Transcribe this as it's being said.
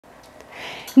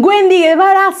Wendy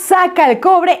Guevara saca el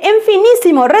cobre en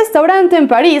finísimo restaurante en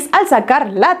París al sacar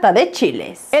lata de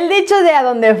chiles. El dicho de a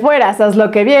donde fueras haz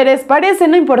lo que vieres parece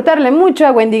no importarle mucho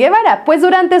a Wendy Guevara, pues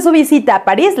durante su visita a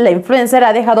París la influencer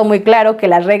ha dejado muy claro que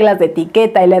las reglas de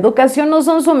etiqueta y la educación no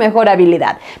son su mejor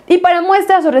habilidad, y para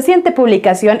muestra su reciente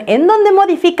publicación en donde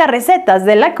modifica recetas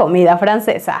de la comida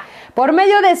francesa. Por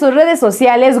medio de sus redes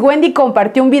sociales, Wendy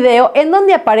compartió un video en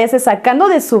donde aparece sacando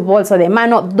de su bolsa de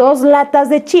mano 2 latas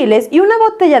de chiles y una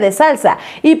botella de salsa,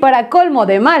 y para colmo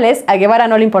de males, a Guevara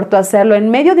no le importó hacerlo en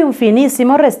medio de un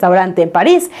finísimo restaurante en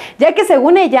París, ya que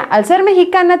según ella, al ser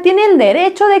mexicana, tiene el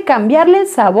derecho de cambiarle el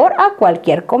sabor a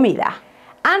cualquier comida.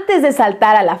 Antes de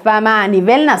saltar a la fama a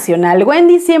nivel nacional,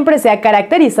 Wendy siempre se ha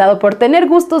caracterizado por tener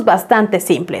gustos bastante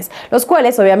simples, los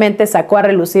cuales obviamente sacó a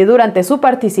relucir durante su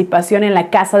participación en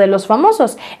la Casa de los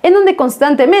Famosos, en donde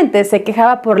constantemente se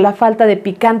quejaba por la falta de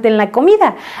picante en la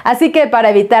comida. Así que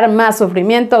para evitar más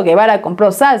sufrimiento, Guevara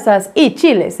compró salsas y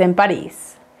chiles en París.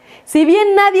 Si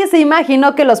bien nadie se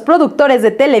imaginó que los productores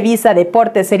de Televisa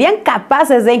Deportes serían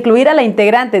capaces de incluir a la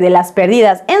integrante de Las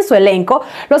Perdidas en su elenco,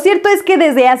 lo cierto es que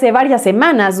desde hace varias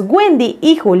semanas Wendy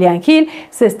y Julián Gil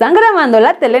se están grabando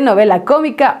la telenovela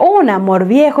cómica Un amor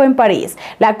viejo en París,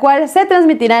 la cual se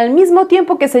transmitirá al mismo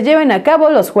tiempo que se lleven a cabo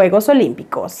los Juegos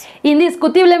Olímpicos.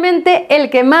 Indiscutiblemente, el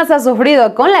que más ha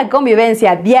sufrido con la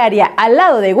convivencia diaria al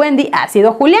lado de Wendy ha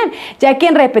sido Julián, ya que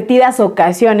en repetidas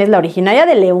ocasiones la originaria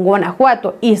de León,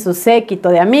 Guanajuato, y su séquito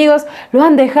de amigos lo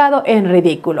han dejado en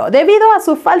ridículo debido a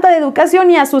su falta de educación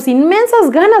y a sus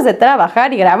inmensas ganas de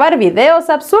trabajar y grabar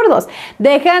videos absurdos,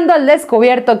 dejando al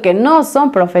descubierto que no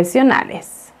son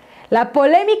profesionales. La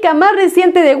polémica más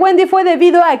reciente de Wendy fue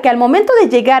debido a que al momento de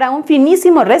llegar a un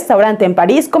finísimo restaurante en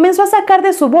París comenzó a sacar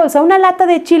de su bolsa una lata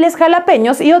de chiles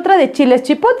jalapeños y otra de chiles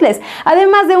chipotles,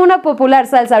 además de una popular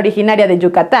salsa originaria de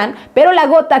Yucatán, pero la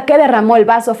gota que derramó el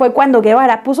vaso fue cuando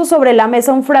Guevara puso sobre la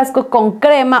mesa un frasco con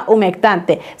crema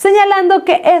humectante, señalando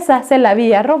que esa se la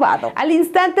había robado. Al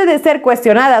instante de ser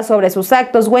cuestionada sobre sus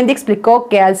actos, Wendy explicó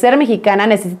que al ser mexicana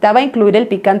necesitaba incluir el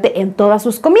picante en todas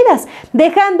sus comidas,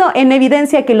 dejando en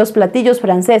evidencia que los platillos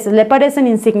franceses le parecen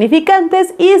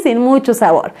insignificantes y sin mucho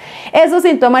sabor. Eso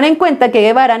sin tomar en cuenta que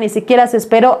Guevara ni siquiera se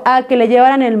esperó a que le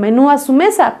llevaran el menú a su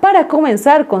mesa para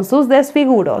comenzar con sus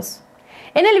desfiguros.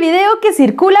 En el video que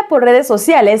circula por redes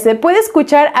sociales se puede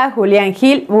escuchar a Julián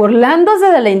Gil burlándose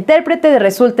de la intérprete de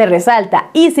Resulta y Resalta,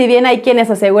 y si bien hay quienes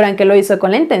aseguran que lo hizo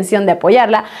con la intención de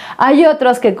apoyarla, hay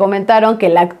otros que comentaron que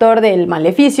el actor del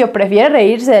Maleficio prefiere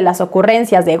reírse de las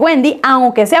ocurrencias de Wendy,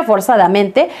 aunque sea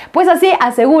forzadamente, pues así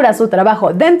asegura su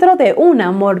trabajo dentro de Un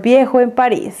amor viejo en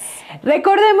París.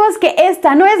 Recordemos que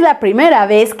esta no es la primera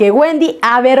vez que Wendy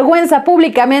avergüenza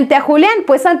públicamente a Julián,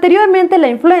 pues anteriormente la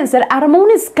influencer armó un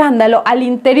escándalo al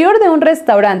interior de un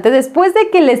restaurante después de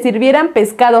que le sirvieran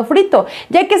pescado frito,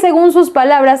 ya que según sus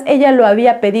palabras ella lo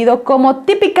había pedido como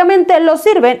típicamente lo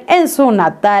sirven en su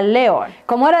natal León.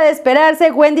 Como era de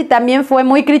esperarse, Wendy también fue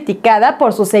muy criticada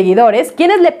por sus seguidores,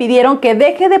 quienes le pidieron que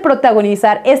deje de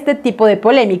protagonizar este tipo de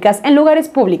polémicas en lugares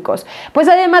públicos, pues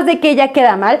además de que ella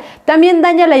queda mal, también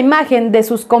daña la imagen de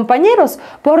sus compañeros,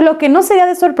 por lo que no sería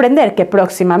de sorprender que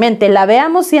próximamente la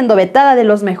veamos siendo vetada de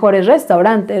los mejores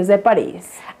restaurantes de París.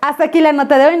 Hasta aquí la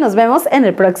nota de hoy, nos vemos en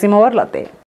el próximo borlote.